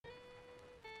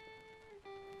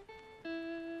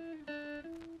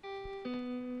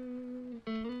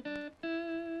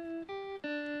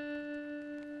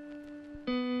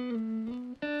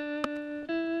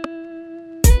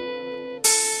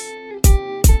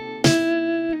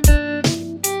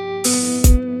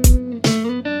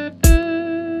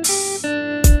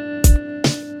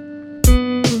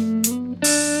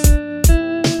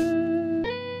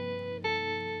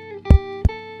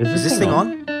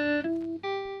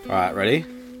Alright, ready?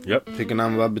 Yep. Pick a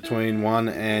number between 1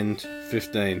 and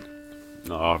 15.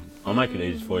 No, I'll make it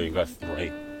easy for you and go 3.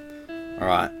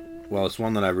 Alright. Well, it's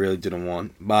one that I really didn't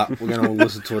want, but we're going to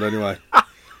listen to it anyway.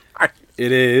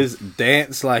 It is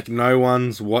Dance Like No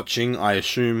One's Watching. I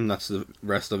assume that's the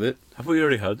rest of it. Have we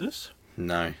already heard this?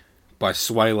 No. By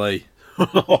Sway Lee.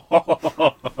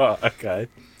 Okay.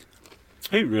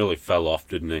 He really fell off,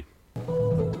 didn't he?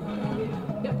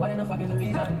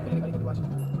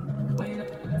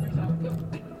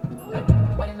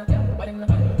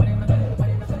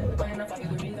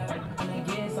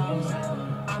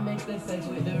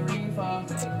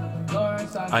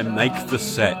 I make the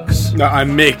sex. No, I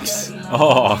mix.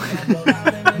 Oh.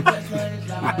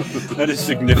 That is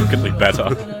significantly better.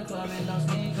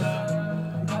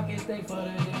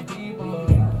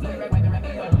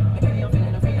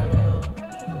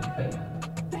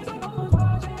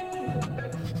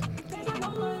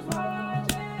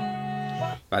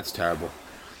 That's terrible.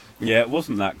 Yeah, it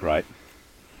wasn't that great.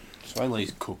 Sway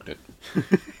Lee's cooked it.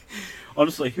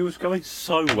 Honestly, he was going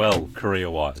so well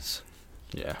career-wise.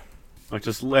 Yeah. Like,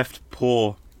 just left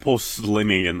poor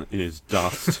Slimmy in his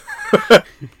dust.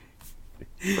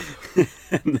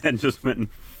 And then just went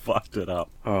and fucked it up.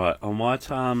 Alright, I might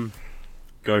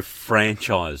go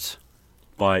Franchise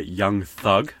by Young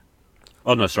Thug.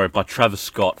 Oh no, sorry, by Travis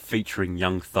Scott featuring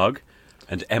Young Thug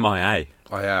and MIA.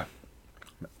 Oh, yeah.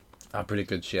 I'm pretty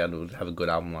good. She had to have a good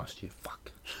album last year.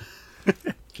 Fuck.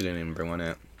 She didn't even bring one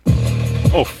out.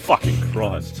 Oh, fucking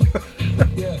Christ.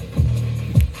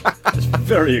 It's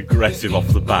very aggressive off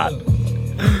the bat.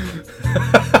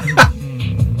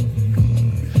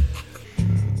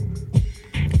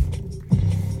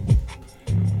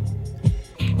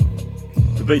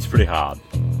 The beat's pretty hard.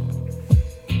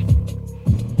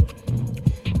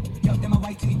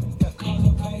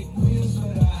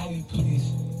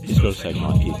 He's got to say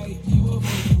Mikey.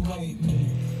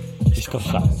 He's got to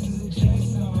say.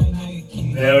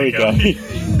 There we go.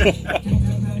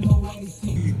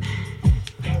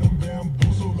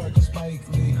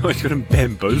 Oh, he's got him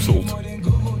bamboozled.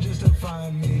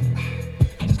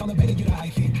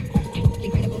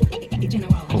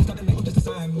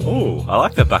 Oh, I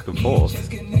like that back and forth.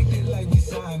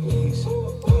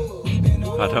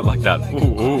 I don't like that.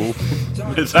 Ooh.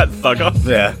 Is that Thugger?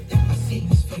 Yeah.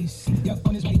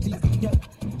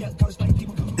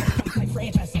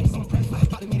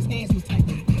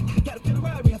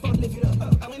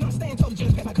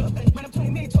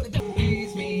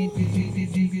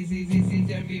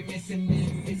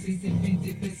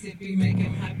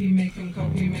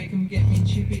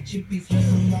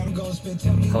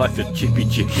 I like the chippy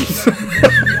chippies.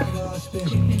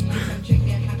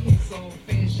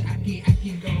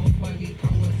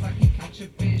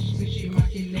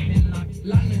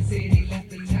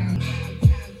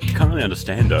 Can't really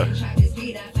understand her.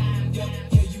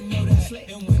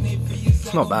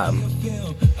 It's not bad.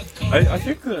 I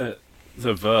think the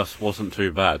verse wasn't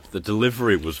too bad. The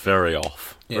delivery was very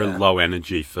off. Very Yeah. low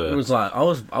energy for... It was like, I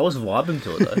was vibing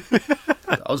to it, though.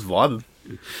 I was vibing.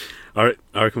 I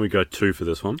reckon we go 2 for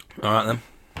this one. Alright,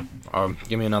 then.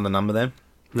 Give me another number, then.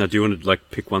 Now, do you want to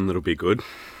pick one that'll be good?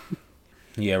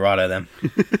 Yeah, righto, then.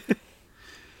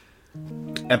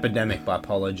 Epidemic by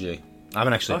Polo G. I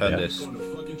haven't actually heard this.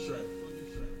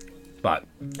 But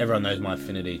everyone knows my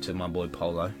affinity to my boy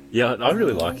Polo. Yeah, I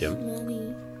really like him.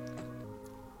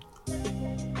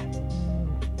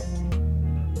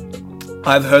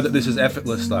 I've heard that this is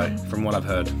effortless, though, from what I've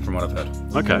heard.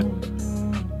 Okay.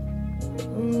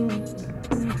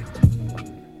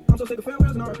 I'm so sick of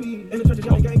farewells and RP. In the churches,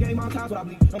 y'all gang, my ties what I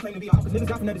bleed. I'm claiming to be off, cause niggas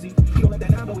got from that disease. He don't let that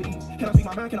down, go with ease. Can I speak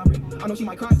my mind, can I breathe? I know she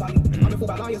might cry, sorry. I've been fooled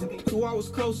by liars and things. 2 hours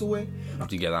close away.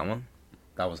 Did you get that one?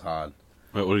 That was hard.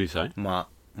 Wait, what did he say? My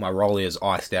rollie is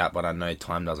iced out, but I know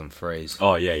time doesn't freeze.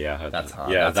 Oh, yeah, I heard That's that.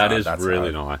 hard. Yeah, That's hard. that's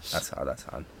really nice. That's hard.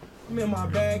 I'm in my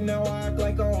bag now, I act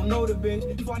like I don't know the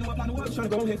bitch. Before I know I plan the world, trying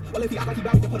to go on his. Or if he act like he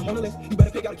bad, then put him on the list. You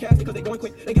better pick out a cast because they going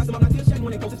quick. They got some, I'm not still shedding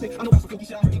when they post a pic. I know that's what 50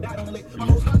 shit, I heard he died on the list. My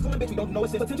whole squad's going, bitch, we don't know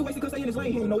it's it. Potential wasted cause stay in his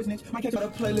lane, he don't know his niche. Might catch out a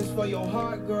playlist for your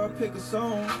heart, girl, pick a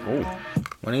song. Oh.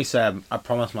 When he said, I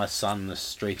promised my son the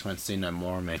streets won't see no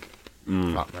more of me.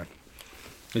 Fuck, man.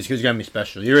 This kid's going to be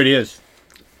special. He already is.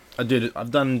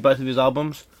 I've done both of his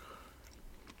albums.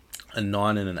 A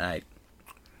 9 and an 8.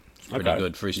 It's pretty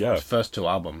good for his first 2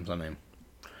 albums, I mean.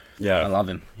 Yeah. I love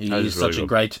him. He's really such a good.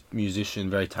 great musician,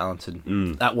 very talented.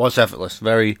 That was effortless.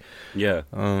 Very Yeah.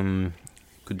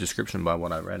 good description by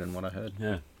what I read and what I heard.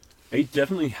 Yeah. He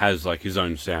definitely has, his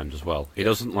own sound as well. He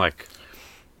doesn't, I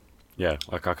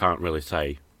can't really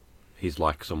say he's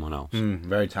like someone else.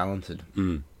 Very talented.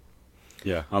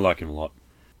 Yeah, I like him a lot.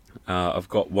 I've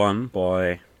got one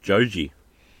by Joji.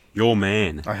 Your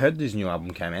Man. I heard this new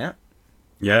album came out.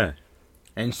 Yeah.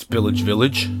 And Spillage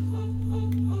Village.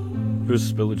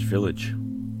 Who's Spillage Village?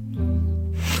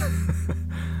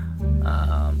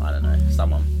 I don't know.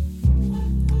 Someone.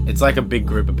 It's like a big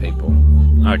group of people.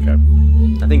 Okay.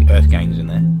 I think Earth Gang's in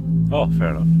there. Oh, fair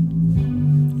enough.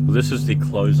 Well, this is the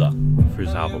closer for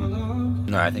his album.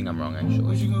 No, I think I'm wrong,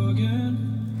 actually.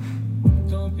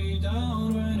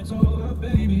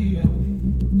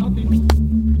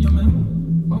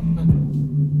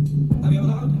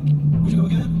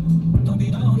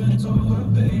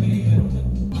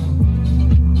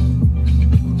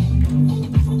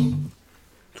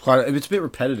 It's a bit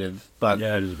repetitive, but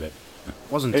Yeah, it is a bit. it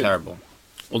wasn't terrible.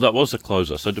 Well, that was the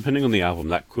closer, so depending on the album,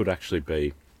 that could actually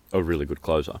be a really good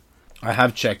closer. I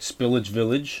have checked. Spillage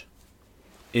Village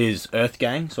is Earth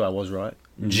Gang, so I was right.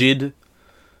 Jid,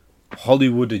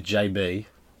 Hollywood JB,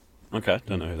 Okay,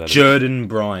 don't know who that is. Jordan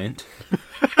Bryant,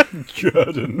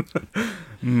 Jordan.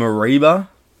 Mariba,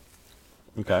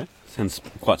 Okay, sounds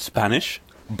quite Spanish.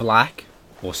 Black,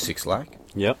 or Six Lack,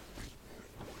 Yep.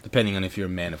 depending on if you're a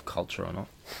man of culture or not,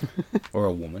 or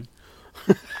a woman.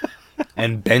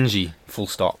 And Benji, full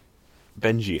stop.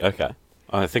 Benji, okay.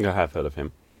 I think I have heard of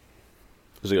him.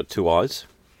 Has he got two eyes?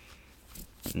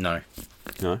 No,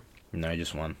 No? no,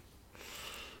 just one.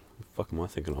 What the fuck am I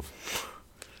thinking of?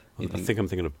 You I think I'm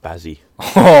thinking of Bazzy.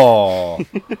 Oh,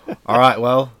 all right.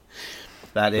 Well,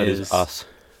 that That is us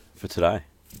for today.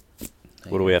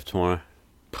 What do we have tomorrow?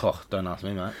 Oh, don't ask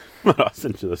me, mate. I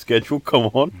sent you the schedule, come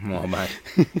on. Oh, mate.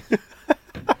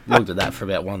 Looked at that for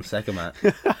about 1 second, mate.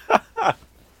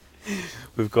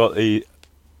 We've got the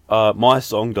My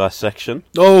Song dissection,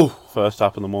 Oh, first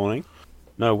up in the morning.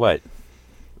 No, wait.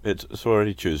 It's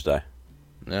already Tuesday.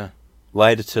 yeah.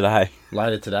 Later today.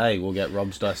 Later today, we'll get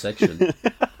Rob's dissection.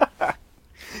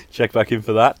 Check back in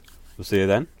for that. We'll see you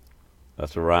then.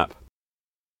 That's a wrap.